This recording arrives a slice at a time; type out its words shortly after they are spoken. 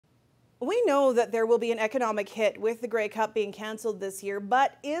We know that there will be an economic hit with the Grey Cup being cancelled this year,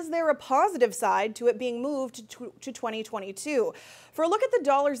 but is there a positive side to it being moved to 2022? For a look at the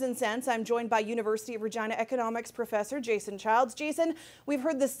dollars and cents, I'm joined by University of Regina economics professor Jason Childs. Jason, we've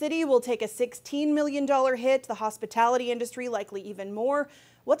heard the city will take a $16 million hit, the hospitality industry likely even more.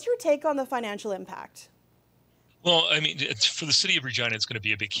 What's your take on the financial impact? Well, I mean, for the city of Regina, it's going to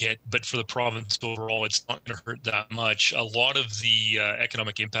be a big hit, but for the province overall, it's not going to hurt that much. A lot of the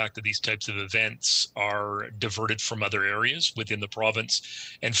economic impact of these types of events are diverted from other areas within the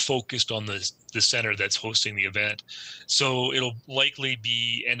province and focused on the center that's hosting the event. So it'll likely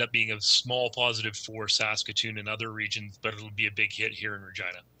end up being a small positive for Saskatoon and other regions, but it'll be a big hit here in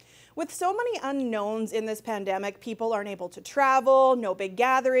Regina. With so many unknowns in this pandemic, people aren't able to travel, no big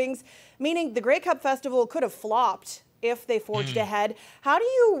gatherings, meaning the Grey Cup Festival could have flopped if they forged ahead. How do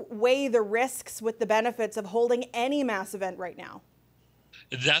you weigh the risks with the benefits of holding any mass event right now?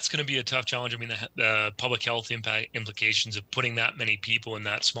 That's going to be a tough challenge. I mean, the public health implications of putting that many people in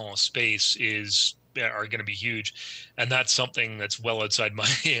that small space are going to be huge, and that's something that's well outside my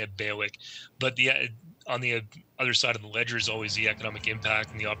bailiwick. But on the other side of the ledger is always the economic impact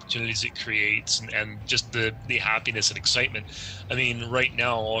and the opportunities it creates, and just the happiness and excitement. I mean, right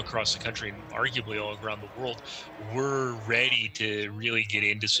now, all across the country and arguably all around the world, we're ready to really get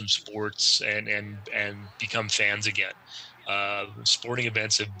into some sports and become fans again. Sporting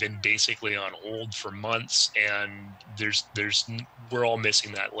events have been basically on hold for months, and we're all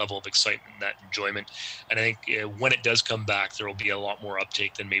missing that level of excitement, that enjoyment. And I think when it does come back, there will be a lot more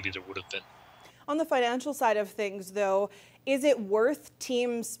uptake than maybe there would have been. On the financial side of things, though, is it worth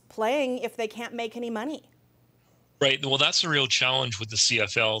teams playing if they can't make any money? Right. Well, that's the real challenge with the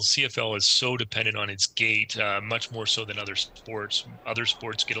CFL. CFL is so dependent on its gate, much more so than other sports. Other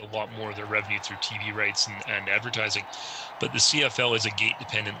sports get a lot more of their revenue through TV rights and advertising, but the CFL is a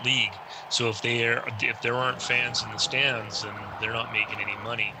gate-dependent league. So if there aren't fans in the stands, then they're not making any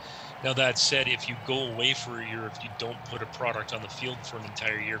money. Now, that said, if you go away for a year, if you don't put a product on the field for an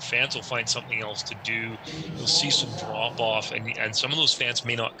entire year, fans will find something else to do. You'll see some drop off, and some of those fans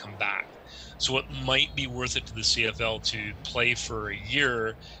may not come back. So it might be worth it to the CFL to play for a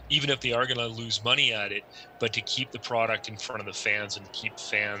year, even if they are going to lose money at it, but to keep the product in front of the fans and keep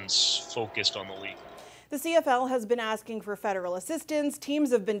fans focused on the league. The CFL has been asking for federal assistance.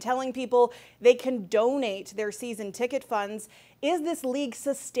 Teams have been telling people they can donate their season ticket funds. Is this league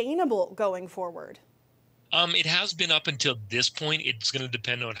sustainable going forward? It has been up until this point. It's going to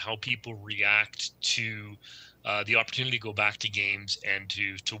depend on how people react to the opportunity to go back to games and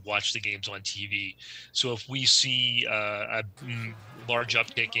to watch the games on TV. So if we see a large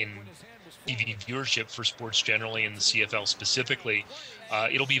uptick in TV viewership for sports generally and the CFL specifically,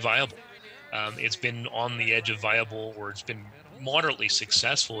 it'll be viable. It's been on the edge of viable, or it's been moderately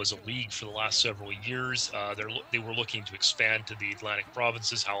successful as a league for the last several years. They were looking to expand to the Atlantic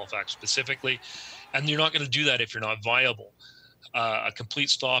provinces, Halifax specifically, and you're not going to do that if you're not viable. A complete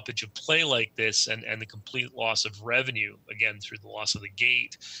stoppage of play like this and the complete loss of revenue, again, through the loss of the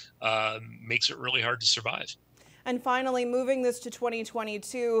gate, makes it really hard to survive. And finally, moving this to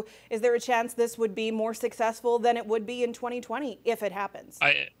 2022, is there a chance this would be more successful than it would be in 2020 if it happens?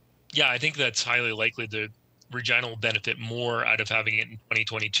 Yeah, I think that's highly likely. The Regina will benefit more out of having it in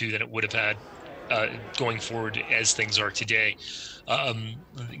 2022 than it would have had going forward as things are today.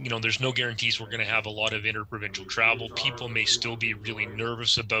 There's no guarantees we're going to have a lot of interprovincial travel. People may still be really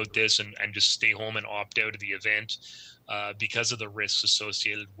nervous about this and just stay home and opt out of the event because of the risks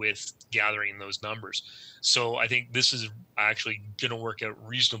associated with gathering those numbers. So I think this is actually going to work out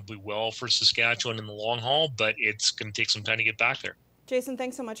reasonably well for Saskatchewan in the long haul, but it's going to take some time to get back there. Jason,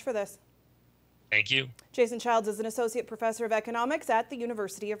 thanks so much for this. Thank you. Jason Childs is an associate professor of economics at the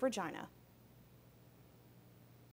University of Regina.